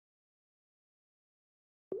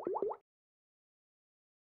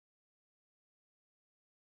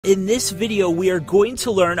In this video, we are going to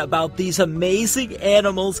learn about these amazing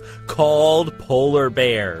animals called polar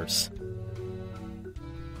bears.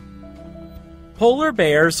 Polar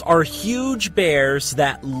bears are huge bears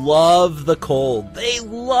that love the cold. They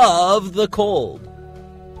love the cold.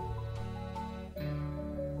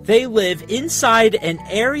 They live inside an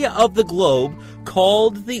area of the globe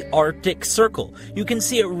called the Arctic Circle. You can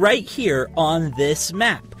see it right here on this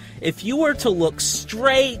map. If you were to look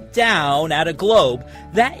straight down at a globe,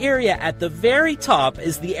 that area at the very top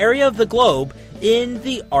is the area of the globe in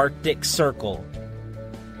the Arctic Circle.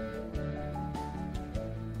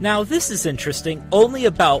 Now this is interesting. Only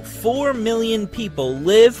about 4 million people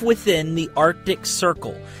live within the Arctic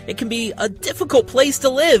Circle. It can be a difficult place to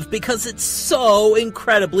live because it's so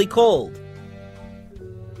incredibly cold.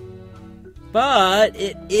 But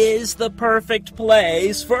it is the perfect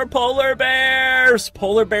place for polar bears.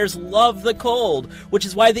 Polar bears love the cold, which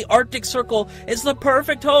is why the Arctic Circle is the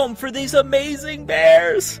perfect home for these amazing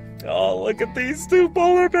bears. Oh, look at these two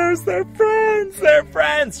polar bears. They're friends. They're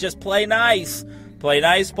friends. Just play nice. Play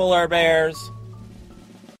nice, polar bears.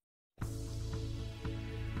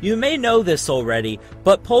 You may know this already,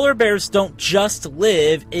 but polar bears don't just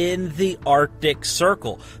live in the Arctic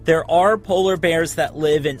Circle. There are polar bears that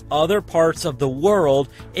live in other parts of the world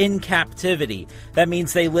in captivity. That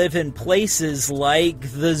means they live in places like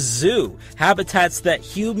the zoo, habitats that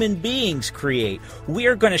human beings create. We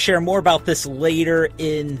are going to share more about this later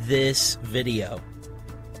in this video.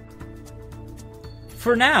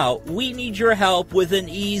 For now, we need your help with an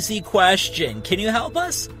easy question. Can you help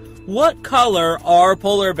us? What color are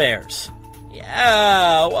polar bears?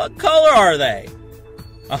 Yeah, what color are they?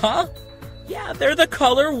 Yeah, they're the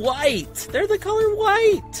color white. They're the color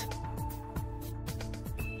white.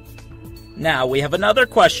 Now, we have another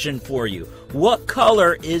question for you. What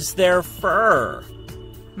color is their fur?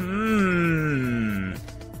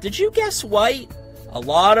 Did you guess white? A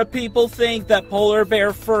lot of people think that polar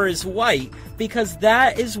bear fur is white because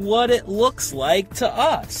that is what it looks like to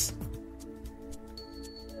us.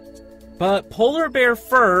 But polar bear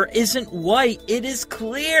fur isn't white, it is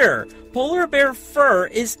clear. Polar bear fur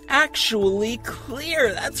is actually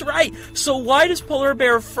clear, that's right. So why does polar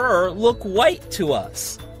bear fur look white to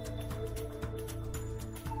us?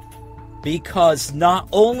 Because not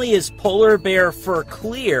only is polar bear fur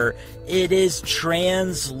clear, it is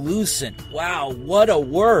translucent. Wow, what a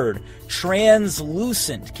word.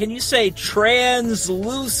 Translucent. Can you say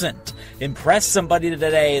translucent? Impress somebody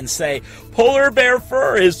today and say, polar bear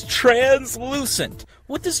fur is translucent.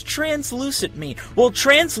 What does translucent mean? Well,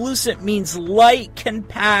 translucent means light can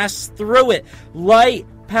pass through it. Light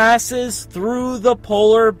passes through the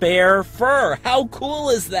polar bear fur. How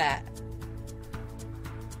cool is that?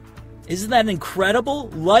 Isn't that incredible?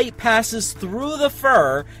 Light passes through the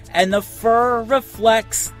fur, and the fur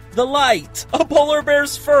reflects the light. A polar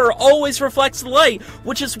bear's fur always reflects the light,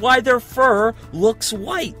 which is why their fur looks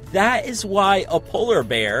white. That is why a polar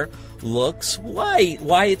bear looks white.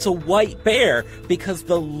 Why it's a white bear, because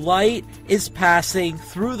the light is passing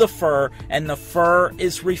through the fur, and the fur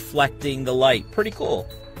is reflecting the light. Pretty cool.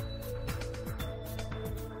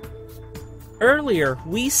 Earlier,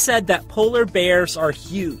 we said that polar bears are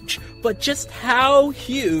huge, but just how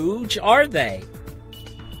huge are they?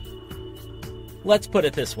 Let's put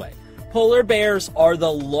it this way. Polar bears are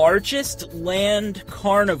the largest land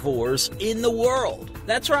carnivores in the world.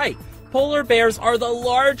 That's right. Polar bears are the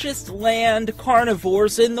largest land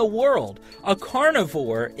carnivores in the world. A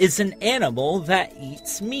carnivore is an animal that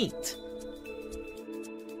eats meat.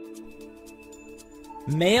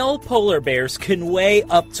 Male polar bears can weigh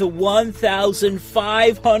up to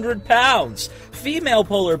 1,500 pounds. Female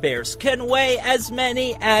polar bears can weigh as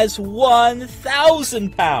many as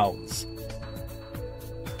 1,000 pounds.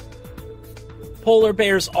 Polar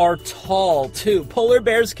bears are tall, too. Polar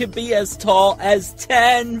bears can be as tall as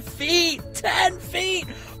 10 feet. 10 feet!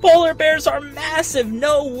 Polar bears are massive.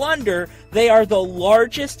 No wonder they are the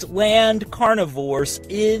largest land carnivores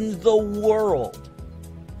in the world.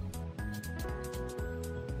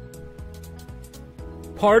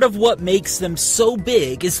 Part of what makes them so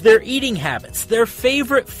big is their eating habits. Their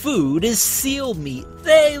favorite food is seal meat.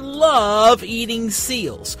 They love eating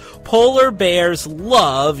seals. Polar bears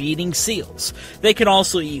love eating seals. They can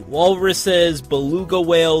also eat walruses, beluga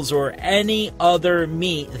whales, or any other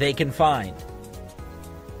meat they can find.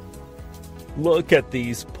 Look at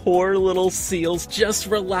these poor little seals just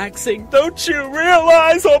relaxing. Don't you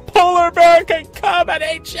realize a polar bear can come and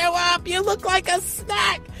eat you up? You look like a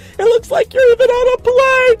snack. It looks like you're even on a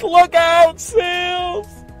plate. Look out, seals.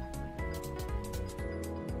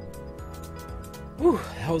 Whew,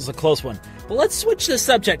 that was a close one. But let's switch the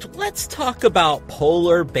subject. Let's talk about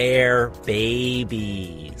polar bear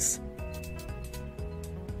babies.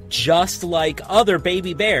 Just like other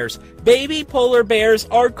baby bears, baby polar bears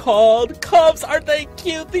are called cubs. Aren't they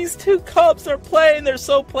cute? These two cubs are playing. They're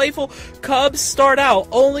so playful. Cubs start out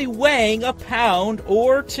only weighing a pound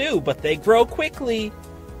or two, but they grow quickly.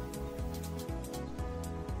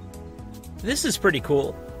 This is pretty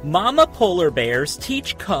cool. Mama polar bears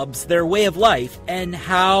teach cubs their way of life and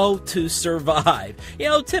how to survive.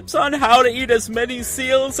 Tips on how to eat as many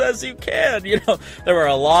seals as you can. There were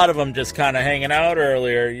a lot of them just kind of hanging out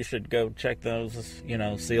earlier. You should go check those,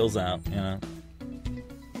 seals out,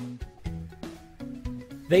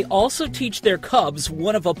 They also teach their cubs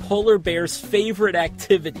one of a polar bear's favorite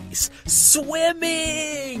activities,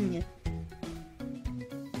 swimming!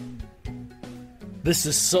 This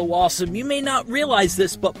is so awesome. You may not realize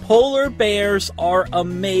this, but polar bears are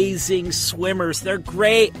amazing swimmers. They're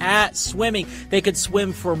great at swimming. They can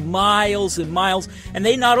swim for miles and miles, and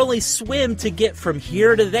they not only swim to get from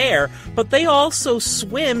here to there, but they also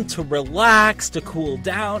swim to relax, to cool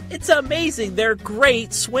down. It's amazing. They're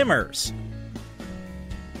great swimmers.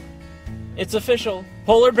 It's official.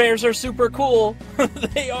 Polar bears are super cool.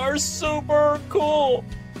 They are super cool.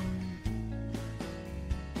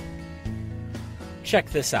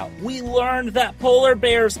 Check this out. We learned that polar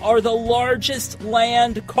bears are the largest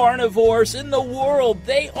land carnivores in the world.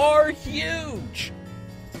 They are huge.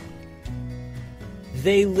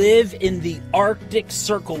 They live in the Arctic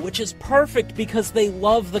Circle, which is perfect because they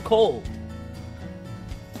love the cold.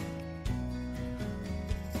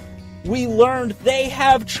 We learned they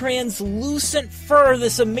have translucent fur,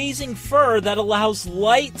 this amazing fur that allows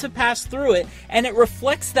light to pass through it, and it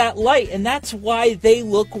reflects that light, and that's why they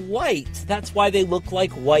look white. That's why they look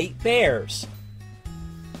like white bears.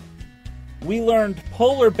 We learned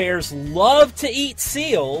polar bears love to eat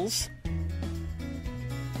seals.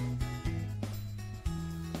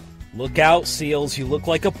 Look out, seals, you look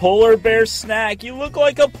like a polar bear snack. You look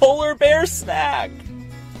like a polar bear snack.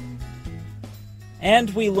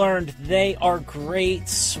 And we learned they are great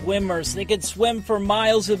swimmers. They can swim for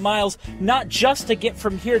miles and miles, not just to get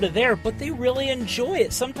from here to there, but they really enjoy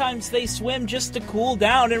it. Sometimes they swim just to cool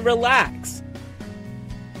down and relax.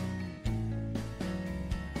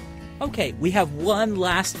 Okay, we have one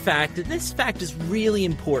last fact, and this fact is really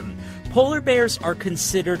important. Polar bears are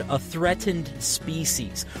considered a threatened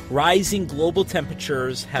species. Rising global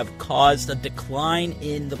temperatures have caused a decline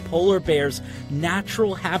in the polar bear's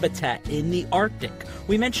natural habitat in the Arctic.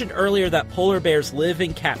 We mentioned earlier that polar bears live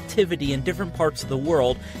in captivity in different parts of the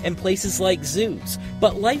world in places like zoos.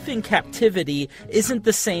 But life in captivity isn't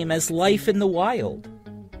the same as life in the wild.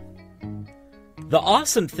 The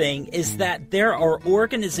awesome thing is that there are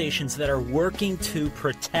organizations that are working to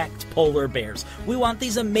protect polar bears. We want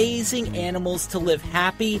these amazing animals to live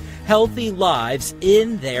happy, healthy lives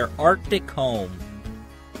in their Arctic home.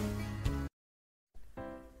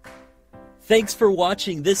 Thanks for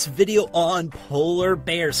watching this video on polar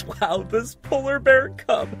bears. Wow, this polar bear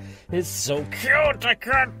cub is so cute, I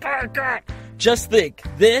can't take it. Just think,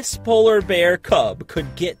 this polar bear cub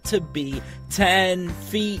could get to be 10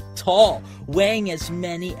 feet tall, weighing as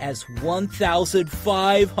many as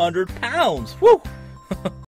 1,500 pounds. Woo!